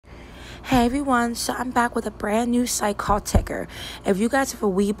Hey everyone, so I'm back with a brand new site called Tiicker. If you guys have a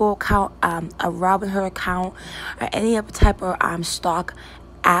Webull account, a Robinhood account, or any other type of stock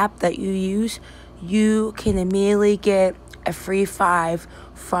app that you use, you can immediately get a free 5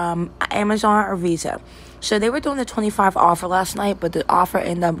 from Amazon or Visa. So they were doing the 25 offer last night, but the offer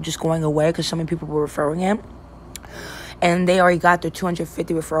ended up just going away because so many people were referring it. And they already got their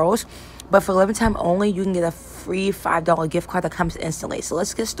 250 referrals. But for limited time only, you can get a free $5 gift card that comes instantly. So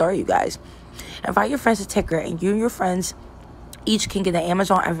let's get started, you guys. Invite your friends to Tiicker, and you and your friends each can get an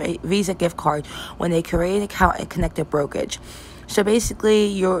Amazon and Visa gift card when they create an account and connect their brokerage. So basically,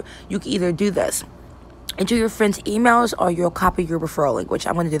 you can either do this. Enter your friends' emails, or you'll copy your referral link, which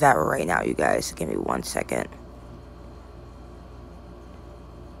I'm going to do that right now, you guys. Give me 1 second.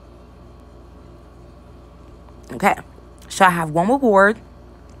 Okay. So I have one reward,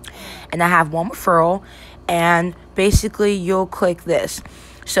 and I have one referral, and basically you'll click this.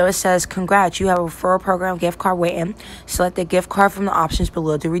 So it says, congrats, you have a referral program gift card waiting. Select the gift card from the options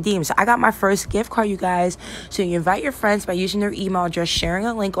below to redeem. So I got my first gift card, you guys. So you invite your friends by using their email address, sharing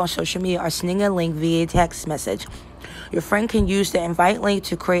a link on social media, or sending a link via text message. Your friend can use the invite link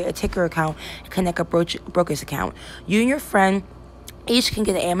to create a Tiicker account and connect a brokerage account. You and your friend each can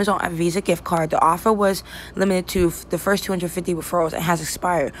get an Amazon and Visa gift card. The offer was limited to the first 250 referrals and has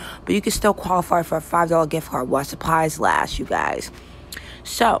expired, but you can still qualify for a $5 gift card while supplies last, you guys.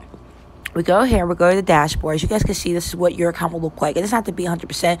 So we go here, we go to the dashboard. As you guys can see, this is what your account will look like. It doesn't have to be 100%.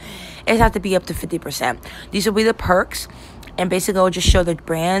 It doesn't have to be up to 50%. These will be the perks, and basically it'll just show the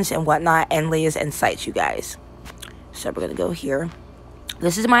brands and whatnot and latest insights, you guys. So we're going to go here.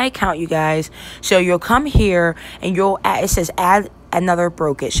 This is my account, you guys. So you'll come here and you'll add, it says add another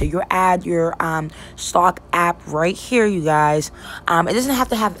brokerage. So you'll add your stock app right here, you guys. It doesn't have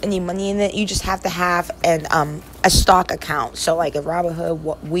to have any money in it. You just have to have a stock account. So like a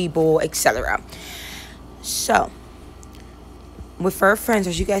Robinhood, Webull, etc. So refer friends,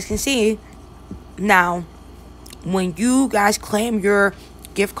 as you guys can see. Now, when you guys claim your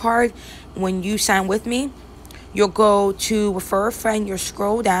gift card, when you sign with me, you'll go to refer a friend, you'll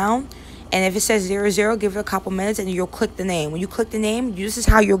scroll down, and if it says 00, give it a couple minutes, and you'll click the name. When you click the name, this is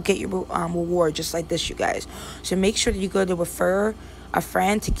how you'll get your reward, just like this, you guys. So make sure that you go to refer a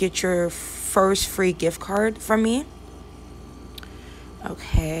friend to get your first free gift card from me.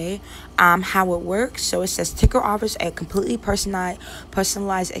 Okay, how it works. So it says Tiicker offers a completely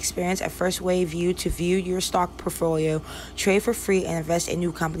personalized experience at first wave view to view your stock portfolio, trade for free, and invest in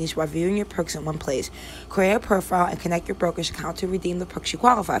new companies while viewing your perks in one place. Create a profile and connect your brokerage account to redeem the perks you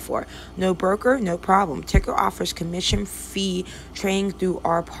qualify for. No broker, no problem. Tiicker offers commission-free trading through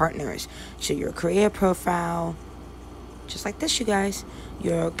our partners. So you'll create a profile just like this, you guys.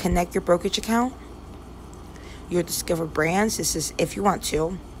 You'll connect your brokerage account. You'll discover brands. This is if you want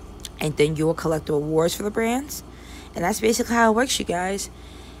to. And then you will collect the rewards for the brands. And that's basically how it works, you guys.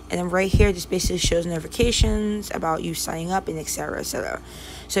 And then right here, just basically shows notifications about you signing up and etc. etc.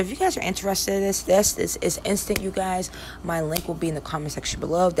 So if you guys are interested in this is instant, you guys. My link will be in the comment section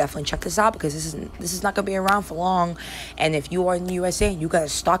below. Definitely check this out because this is not going to be around for long. And if you are in the USA and you got a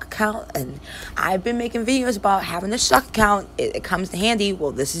stock account, and I've been making videos about having a stock account, it comes in handy.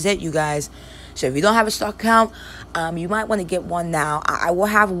 Well, this is it, you guys. So if you don't have a stock account, you might want to get one now. I will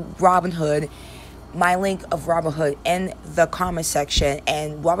have Robinhood, my link of Robinhood in the comment section,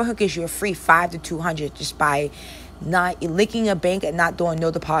 and Robinhood gives you a free 5 to 200 just by not linking a bank and not doing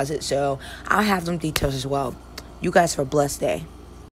no deposit. So I'll have them details as well. You guys have a blessed day.